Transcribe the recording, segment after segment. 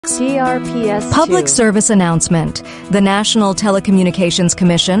DRPS Public Service Announcement. The National Telecommunications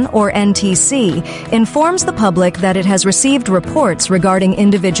Commission, or NTC, informs the public that it has received reports regarding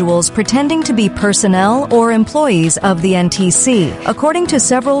individuals pretending to be personnel or employees of the NTC. According to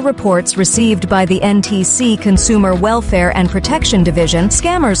several reports received by the NTC Consumer Welfare and Protection Division,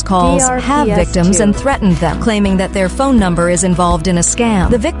 scammers' calls have victims and threatened them, claiming that their phone number is involved in a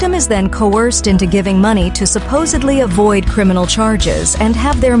scam. The victim is then coerced into giving money to supposedly avoid criminal charges and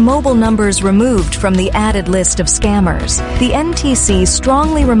have their mobile numbers removed from the added list of scammers. The NTC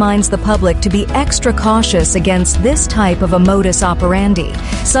strongly reminds the public to be extra cautious against this type of a modus operandi.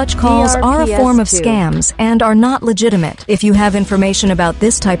 Such calls are a form of scams and are not legitimate. If you have information about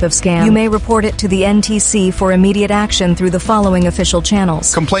this type of scam, you may report it to the NTC for immediate action through the following official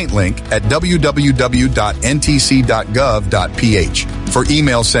channels. Complaint link at www.ntc.gov.ph. For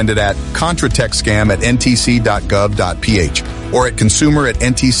email, send it at contratechscam@ntc.gov.ph or at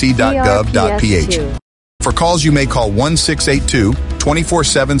consumer@ntc.gov.ph. For calls, you may call 1-682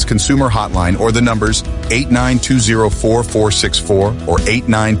 24/7's consumer hotline or the numbers 892044464 or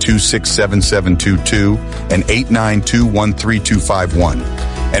 892677722 and 892132251.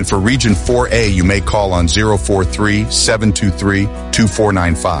 And for Region 4A, you may call on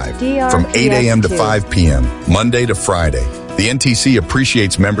 043-723-2495 from 8 a.m. to 5 p.m., Monday to Friday. The NTC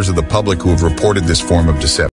appreciates members of the public who have reported this form of deception.